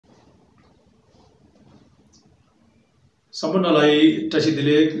सम्पूर्णलाई टाशी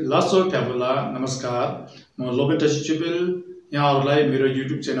दिले लासो फ्याबुला नमस्कार। म लोपेन टाशी चोपेल यहाँहरुलाई मेरो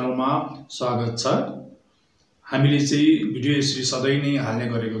युट्युब च्यानलमा स्वागत छ। हामीले चाहिँ भिडियो यसरी सधैं नै हाल्ने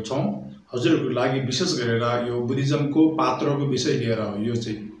गरेको छौं। हजुरहरुको लागि विशेष गरेर यो बुद्धिज्मको पात्रको विषय लिएर हो यो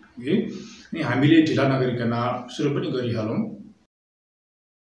चाहिँ अनि हामीले ढिला नगरिकन सुरु पनि गरिहालौं।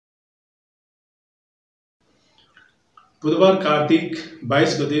 बुधबार कार्तिक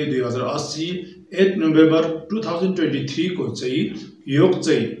 22 गते 2080 8 नोभेम्बर 2023 को चाहिँ योग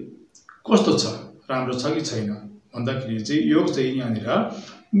चाहिँ कस्तो छ, राम्रो छ कि छैन भन्दाखेरि चाहिँ योग चाहिँ यहाँनिर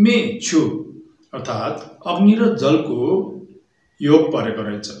मे छु अर्थात अग्नि र जलको योग परेको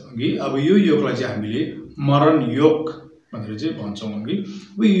रहेछ। अब यो योगलाई चाहिँ हामीले मरण योग भनेर चाहिँ भन्छौं।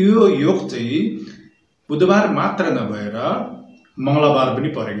 यो योग चाहिँ बुधबार मात्र नभएर मंगलबार पनि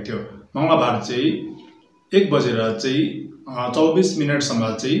परेको थियो। मंगलबार चाहिँ 1 बजेर चाहिँ 24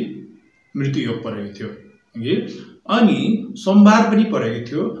 मिनेटसम्म चाहिँ मृत्यु योग परेको थियो। अनि सोमबार पनि परेको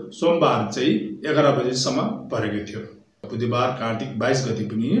थियो। सोमबार चाहिँ 11 बजेसम्म परेको थियो। बुधबार कार्तिक 22 गते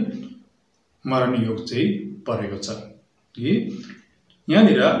पनि मरण योग चाहिँ परेको छ।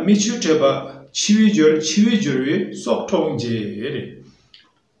 यहाँनिर मिच्यु टेबा छिवे सोक्ठौं जे रे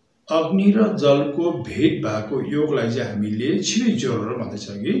अग्नि र जलको भेट भएको योगलाई चाहिँ हामीले छिवे जोर भन्दैछ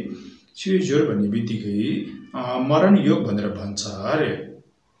कि छिवे जोर भन्ने बित्तिकै मरण योग भनेर भन्छ अरे।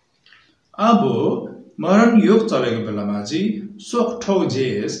 अब मरण योग चलेको बेलामा चाहिँ सोक्ठौ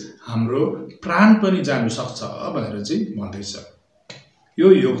जेस हाम्रो प्राण पनि जानु सक्छ भनेर चाहिँ भन्दैछ।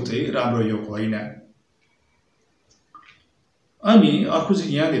 यो योग चाहिँ राम्रो योग होइन। अनि अर्को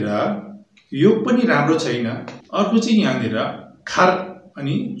चाहिँ यहाँनिर योग पनि राम्रो छैन। अर्को चाहिँ यहाँनिर खार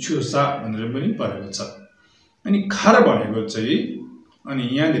अनि छुसा भनेर पनि परेको छ। अनि खार भनेको चाहिँ अनि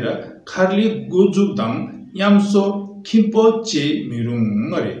यहाँनिर खारले गोजुदम यामसो खिम्पो चे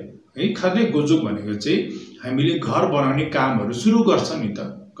मिरुङ अरे है। खारले गोजुक भनेको चाहिँ हामीले घर बनाउने कामहरु सुरु गर्छ नि त,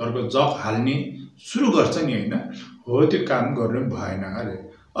 घरको जग हाल्ने सुरु गर्छ नि हैन, हो त्यो काम गर्नु भएन अरे।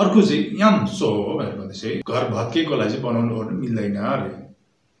 अर्को चाहिँ यामसो भनेर भन्दैछ घर भत्केकोलाई चाहिँ बनाउनु मिल्दैन अरे।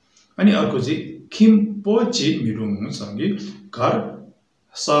 अनि अर्को चाहिँ खिम्पो चे मिरुङ सँगै घर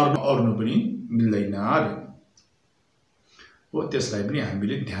सर्न अर्नु पनि मिल्दैन अरे। हो त्यसलाई पनि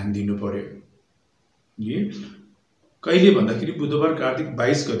हामीले ध्यान दिनु पर्यो। कहिले भन्दाखेरि बुधबार कार्तिक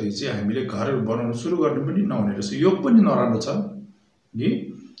 22 गते चाहिँ हामीले घर बनाउन सुरु गर्नु पनि नहुने रहेछ। योग पनि नराम्रो छ।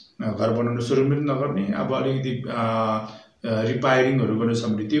 घर बनाउन सुरु पनि नगर्ने, अब अलिकति रिपेयरिङहरु गर्न छ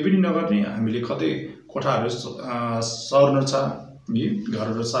भने त्यो पनि नगर्ने, हामीले कतै कोठाहरु सर्न छ,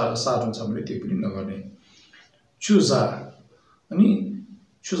 घरहरु सार्नु छ भने त्यो पनि नगर्ने। चुजा अनि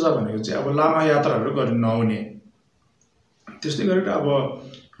चुजा भनेको चाहिँ अब लामा यात्राहरु गर्न नआउने। त्यस्तै गरेर अब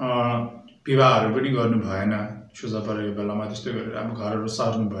विवाहहरु पनि गर्नु भएन। छुजा परेको बेलामा त्यस्तै गरेर अब घरहरु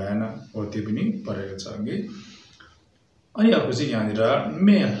सार्नु भएन, हो त्यो पनि परेको छ। अनि अर्को चाहिँ यहाँनिर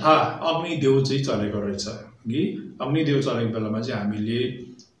मेला अग्नि देव चाहिँ चलेको रहेछ। अग्नि देव चलेको बेलामा चाहिँ हामीले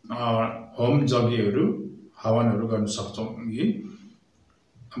होम यज्ञहरु हवनहरु गर्न सक्छौं।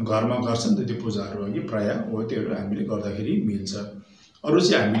 घरमा गर्छ नि त त्यो पूजाहरु प्राय, हो त्योहरु हामीले गर्दाखेरि मिल्छ। अरु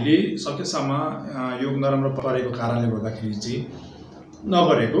चाहिँ हामीले सकेसम्म योग नराम्रो परेको कारणले गर्दाखेरि चाहिँ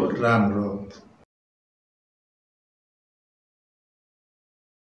नगरेको राम्रो।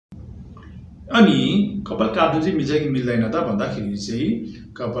 अनि कपाल काट्नु चाहिँ मिल्छ कि मिल्दैन त भन्दाखेरि चाहिँ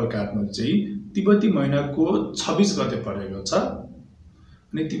कपाल काट्नु चाहिँ तिब्बती महिनाको 26 गते परेको छ।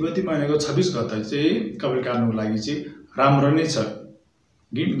 अनि तिब्बती महिनाको 26 गते चाहिँ कपाल काट्नुको लागि चाहिँ राम्रो नै छ।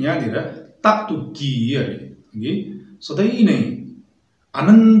 यहाँनिर ताक्तुकी अरे सधैं नै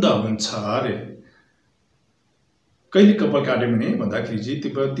आनन्द हुन्छ अरे। कहिले कपाल काट्यो भने भन्दाखेरि चाहिँ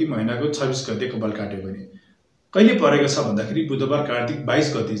तिब्बती महिनाको 26 गते कपाल काट्यो भने कहिले परेको छ भन्दाखेरि बुधबार कार्तिक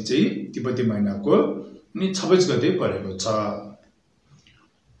 22 गते चाहिँ तिब्बती महिनाको अनि 26 गते परेको छ।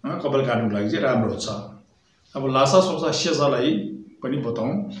 कपाल काट्नुको लागि चाहिँ राम्रो छ। अब लासा सोसा सेजालाई पनि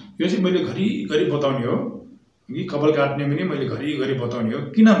बताउँ। यो चाहिँ मैले घरिघरि बताउने हो। कपाल काट्ने पनि मैले घरिघरि बताउने हो।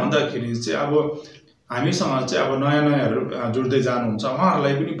 किन भन्दाखेरि चाहिँ अब हामीसँग चाहिँ अब नयाँहरु जुड्दै जानुहुन्छ,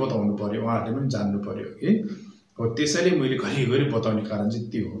 उहाँहरुलाई पनि बताउनु पर्यो, उहाँहरुले पनि जान्नु पर्यो हो त्यसैले मैले घरिघरि बताउने कारण चाहिँ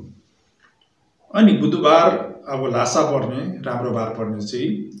त्यो हो। अनि बुधबार अब लासा पर्ने राम्रो बार पर्ने चाहिँ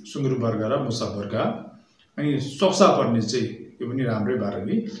सुँगुर वर्ग र मुसा वर्ग। अनि सोक्सा पर्ने चाहिँ यो पनि राम्रै बार हो।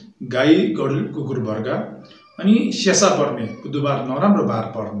 गाई गरुड कुकुर वर्ग। अनि शेषा पर्ने बुधबार नराम्रो बार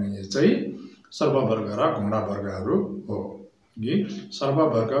पर्ने चाहिँ सर्व वर्ग र घोडा वर्गहरु हो। सर्व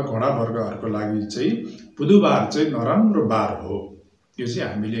वर्ग घोडा वर्गहरुको लागि चाहिँ बुधबार चाहिँ नराम्रो बार हो। यो चाहिँ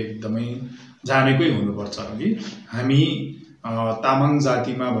हामीले एकदमै जानेकै हुनुपर्छ। हामी तामाङ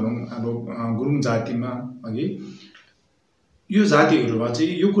जातिमा भनौं, अब गुरुङ जातिमा यो जातिहरुमा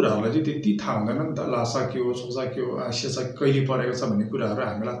चाहिँ यो कुराहरुलाई चाहिँ त्यति थाहा हुँदैन नि त। लासा के हो, सोसा के हो, शेषा कहिले परेको छ भन्ने कुराहरु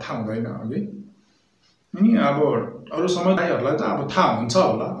हामीलाई थाहा हुँदैन अघि। अनि अब अरु समुदायहरुलाई त अब थाहा हुन्छ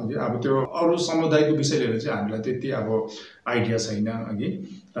होला अघि। अब त्यो अरु समुदायको विषय लिएर चाहिँ हामीलाई त्यति अब आइडिया छैन अघि।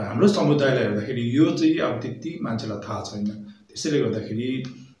 र हाम्रो समुदायलाई हेर्दाखेरि यो चाहिँ अब त्यति मान्छेलाई थाहा छैन। त्यसैले गर्दाखेरि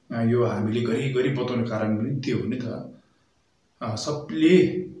यो हामीले गरी बताउने कारण पनि त्यो हो नि त। सबले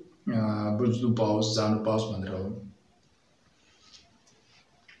बुझ्नु पाओस्, जान्नु पाओस् भनेर हो।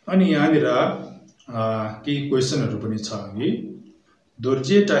 अनि यहाँनिर केही क्वेशनहरु पनि छ अघि।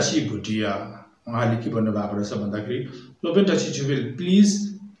 दोर्जे टासी भुटिया उहाँले के भन्नु भएको रहेछ भन्दाखेरि लोपेन टासी छोपेल प्लिज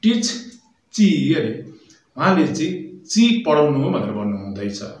टिच ची अरे। उहाँले चाहिँ ची पढाउनु भनेर भन्नु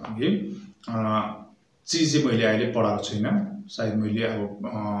हुँदैछ अघि। ची चाहिँ मैले अहिले पढाएको छैन। सायद मैले अब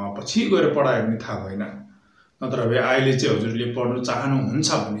पछि गएर पढाए पनि थाहा भएन। नत्र भए अहिले चाहिँ हजुरले पढ्नु चाहनुहुन्छ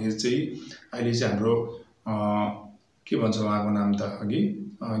भने चाहिँ अहिले चाहिँ हाम्रो के भन्छ उहाँको नाम त अघि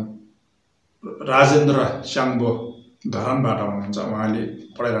राजेन्द्र स्याङ्बो धरानबाट हुनुहुन्छ। उहाँले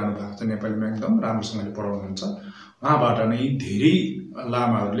पढाइरहनु भएको छ। नेपालीमा एकदम राम्रोसँगले पढाउनुहुन्छ। उहाँबाट नै धेरै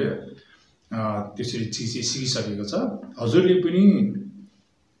लामाहरूले त्यसरी चिज सिकिसकेको छ। हजुरले पनि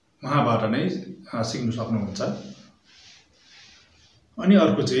उहाँबाट नै सिक्न सक्नुहुन्छ। अनि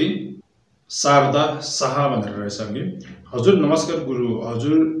अर्को चाहिँ शारदा शाह भनेर रहेछ अघि। हजुर नमस्कार गुरु,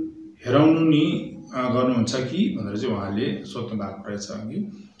 हजुर हेराउनु नि गर्नुहुन्छ कि भनेर चाहिँ उहाँले सोध्नु भएको रहेछ अघि।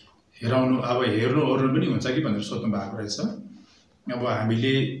 हेराउनु अब हेर्नु ओर्नु पनि हुन्छ कि भनेर सोध्नु भएको रहेछ। अब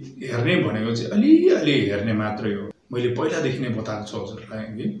हामीले हेर्ने भनेको चाहिँ अलि हेर्ने मात्रै हो। मैले पहिलादेखि नै बताएको छु हजुरलाई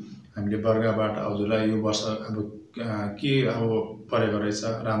अघि। हामीले वर्गबाट हजुरलाई यो वर्ष अब के अब परेको रहेछ,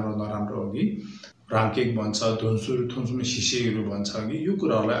 राम्रो नराम्रो अघि रामकेक भन्छ, थुन्सुम सिसेहरू भन्छ अघि। यो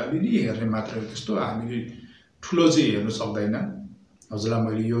कुराहरूलाई अलि हेर्ने मात्रै हो। त्यस्तो हामीले ठुलो चाहिँ हेर्नु सक्दैन। हजुरलाई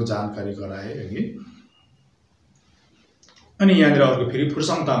मैले यो जानकारी गराएँ अघि। अनि यहाँनिर अर्को फेरि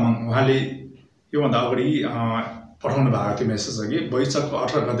फुर्सङ तामाङ उहाँले योभन्दा अगाडि पठाउनु भएको थियो मेसेज अघि। वैशाखको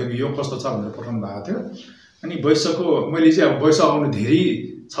 18 गतेको यो कस्तो छ भनेर पठाउनु भएको थियो। अनि वैशाखको मैले चाहिँ अब वैशाख आउनु धेरै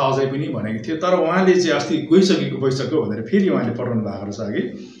छ अझै पनि भनेको थिएँ। तर उहाँले चाहिँ अस्ति गइसकेको वैशाखको भनेर फेरि उहाँले पठाउनु भएको रहेछ अघि।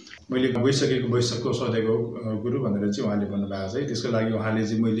 मैले गइसकेको वैशाखको सोधेको गुरु भनेर चाहिँ उहाँले भन्नुभएको छ। त्यसको लागि उहाँले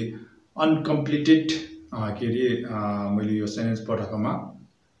चाहिँ मैले अनकम्प्लिटेड के अरे मैले यो सेन्टेन्स पठाएकोमा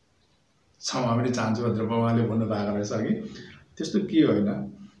क्षमा पनि चाहन्छु भनेर उहाँले भन्नुभएको रहेछ अघि। त्यस्तो के होइन,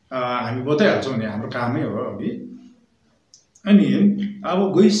 हामी बताइहाल्छौँ नि, हाम्रो कामै हो अघि। अनि अब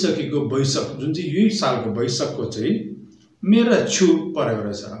गइसकेको वैशाख जुन चाहिँ यही सालको वैशाखको चाहिँ मेरा छु परेको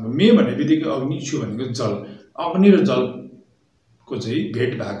रहेछ। अब मे भन्ने बित्तिकै अग्नि, छु भनेको जल, अग्नि र जलको चाहिँ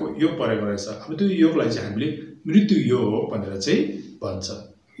भेट भएको योग परेको रहेछ। अब त्यो योगलाई चाहिँ हामीले मृत्यु योग हो भनेर चाहिँ भन्छ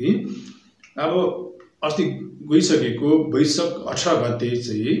कि। अब अस्ति गइसकेको वैशाख 18 गते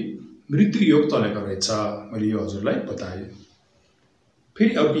चाहिँ मृत्यु योग चलेको रहेछ। मैले यो हजुरलाई बताएँ।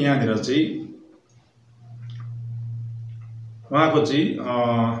 फेरि अब यहाँनिर चाहिँ उहाँको चाहिँ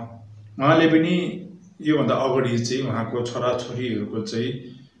उहाँले पनि योभन्दा अगाडि चाहिँ उहाँको छोराछोरीहरूको चाहिँ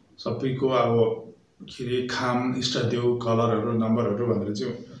सबैको अब के अरे खाम, इष्टदेव, कलरहरू, नम्बरहरू भनेर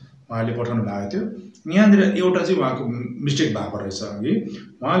चाहिँ उहाँले पठाउनु भएको थियो। यहाँनिर एउटा चाहिँ उहाँको मिस्टेक भएको रहेछ अघि।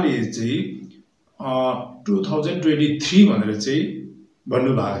 उहाँले चाहिँ 2023 भनेर चाहिँ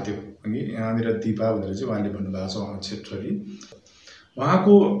भन्नुभएको थियो अघि। यहाँनिर दिपा भनेर चाहिँ उहाँले भन्नुभएको छ उहाँको छोरी।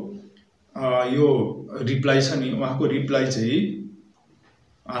 उहाँको यो रिप्लाई छ नि, उहाँको रिप्लाई चाहिँ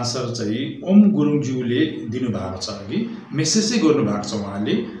आन्सर चाहिँ ओम गुरुङज्यूले दिनुभएको छ अघि। मेसेज चाहिँ गर्नुभएको छ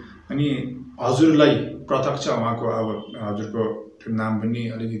उहाँले। अनि हजुरलाई प्रत्यक्ष उहाँको अब हजुरको त्यो नाम पनि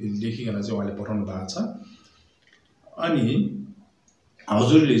अलिकति लेखिकन चाहिँ उहाँले पठाउनु भएको छ। अनि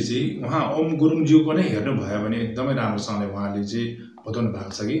हजुरले चाहिँ उहाँ ओम गुरुङज्यूको नै हेर्नुभयो भने एकदमै राम्रोसँगले उहाँले चाहिँ बताउनु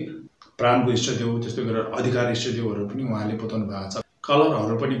भएको छ कि प्राणको इष्टदेव, त्यस्तै गरेर अधिकार इष्टदेवहरू पनि उहाँले बताउनु भएको छ।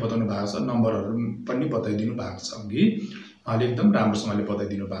 कलरहरू पनि बताउनु भएको छ, नम्बरहरू पनि बताइदिनु भएको छ अघि। उहाँले एकदम राम्रोसँगले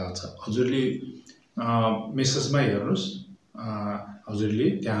बताइदिनु भएको छ। हजुरले मेसेजमा हेर्नुहोस्, हजुरले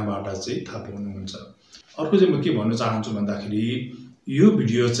त्यहाँबाट चाहिँ थाहा पाउनुहुन्छ। अर्को चाहिँ म के भन्न चाहन्छु भन्दाखेरि यो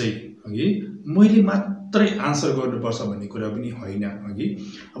भिडियो चाहिँ अघि मैले मात्रै आन्सर गर्नुपर्छ भन्ने कुरा पनि होइन अघि।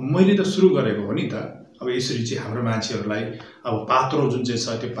 अब मैले त सुरु गरेको हो नि त। अब यसरी चाहिँ हाम्रो मान्छेहरूलाई अब पात्रो जुन चाहिँ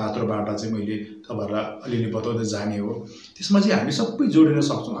छ त्यो पात्रोबाट चाहिँ मैले तपाईँहरूलाई अलिअलि बताउँदै जाने हो। त्यसमा चाहिँ हामी सबै जोडिन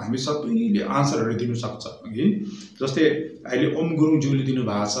सक्छौँ। हामी सबैले आन्सरहरू दिनु सक्छ अघि। जस्तै अहिले ओम गुरुङज्यूले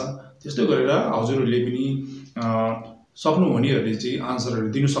दिनुभएको छ, त्यस्तै गरेर हजुरहरूले पनि सक्नुहुनेहरूले चाहिँ आन्सरहरू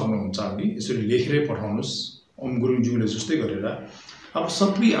दिनु सक्नुहुन्छ अघि। यसरी लेखेरै पठाउनुहोस् ओम गुरुङज्यूले जस्तै गरेर। अब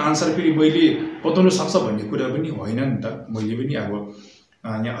सबै आन्सर फेरि मैले बताउन सक्छ भन्ने कुरा पनि होइन नि त। मैले पनि अब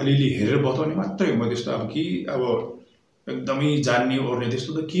यहाँ अलिअलि हेरेर बताउने मात्रै हो। म त्यस्तो अब कि अब एकदमै जान्ने ओर्ने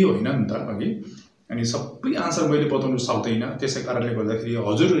त्यस्तो त के होइन नि त अघि। अनि सबै आन्सर मैले बताउन सक्दैन। त्यसै कारणले गर्दाखेरि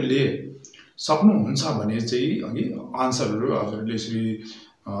हजुरहरूले सक्नुहुन्छ भने चाहिँ अघि आन्सरहरू हजुरहरूले यसरी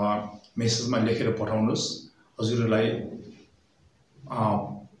मेसेजमा लेखेर पठाउनुहोस्। हजुरहरूलाई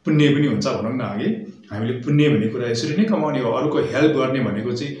पुण्य पनि हुन्छ भनौँ न। अघि हामीले पुण्य भन्ने कुरा यसरी नै कमाउने हो। अरूको हेल्प गर्ने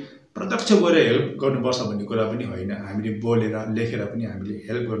भनेको चाहिँ प्रत्यक्ष गएर हेल्प गर्नुपर्छ भन्ने कुरा पनि होइन। हामीले बोलेर लेखेर पनि हामीले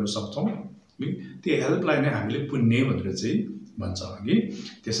हेल्प गर्न सक्छौँ। त्यो हेल्पलाई नै हामीले पुण्य भनेर चाहिँ भन्छ अघि।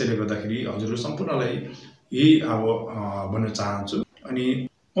 त्यसैले गर्दाखेरि हजुरहरू सम्पूर्णलाई यही अब भन्न चाहन्छु। अनि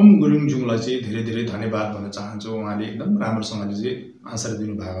ओम गुरुङज्यूलाई चाहिँ धेरै धेरै धन्यवाद भन्न चाहन्छु। उहाँले एकदम राम्रोसँगले चाहिँ आन्सर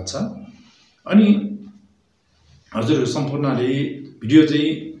दिनुभएको छ। अनि हजुरहरू सम्पूर्णले भिडियो चाहिँ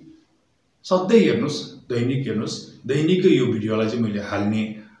सधैँ हेर्नुहोस्, दैनिक हेर्नुहोस्। दैनिकै यो भिडियोलाई चाहिँ मैले हाल्ने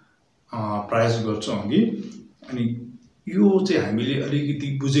प्रयास गर्छु अघि। अनि यो चाहिँ हामीले अलिकति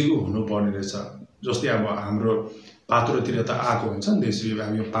बुझेको हुनुपर्ने रहेछ। जस्तै अब हाम्रो पात्रोतिर त आएको हुन्छ नि, त्यसरी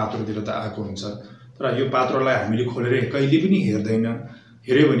अब यो पात्रोतिर त आएको हुन्छ, तर यो पात्रोलाई हामीले खोलेर कहिले पनि हेर्दैन।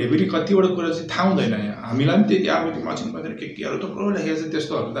 हेऱ्यो भने पनि कतिवटा कुरा चाहिँ थाहा हुँदैन। हामीलाई पनि त्यति अब त्यो मसिनतिर केहरू थुप्रो लेखेको छ,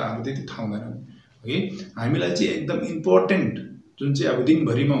 त्यस्तोहरू त अब त्यति थाहा हुँदैन है। हामीलाई चाहिँ एकदम इम्पोर्टेन्ट जुन चाहिँ अब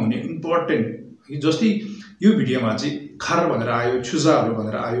दिनभरिमा हुने इम्पोर्टेन्ट, जस्तै यो भिडियोमा चाहिँ खार भनेर आयो, छुजाहरू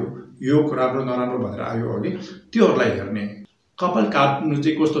भनेर आयो, यो राम्रो नराम्रो भनेर आयो अघि, त्योहरूलाई हेर्ने। कपाल काट्नु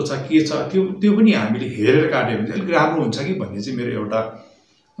चाहिँ कस्तो छ, के छ, त्यो पनि हामीले हेरेर काट्यो भने चाहिँ अलिक राम्रो हुन्छ कि भन्ने चाहिँ मेरो एउटा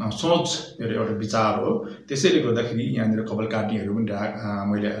सोच, मेरो एउटा विचार हो। त्यसैले गर्दाखेरि यहाँनिर कपाल काट्नेहरू पनि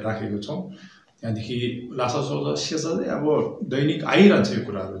मैले राखेको छु। त्यहाँदेखि लासा सोचा सेसा चाहिँ अब दैनिक आइरहन्छ यो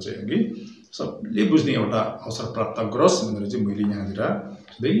कुराहरू चाहिँ अघि। सबले बुझ्ने एउटा अवसर प्राप्त गरोस् भनेर चाहिँ मैले यहाँनिर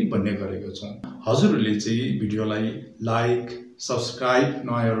सधैँ भन्ने गरेको छु। हजुरहरूले चाहिँ भिडियोलाई लाइक सब्सक्राइब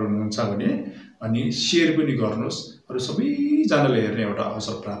नयाँ हुनुहुन्छ भने अनि सेयर पनि गर्नुहोस्, अरू सबैजनाले हेर्ने एउटा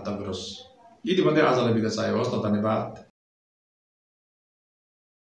अवसर प्राप्त गरोस्। यति भन्दै आजलाई बिदा चाहे होस् न। धन्यवाद।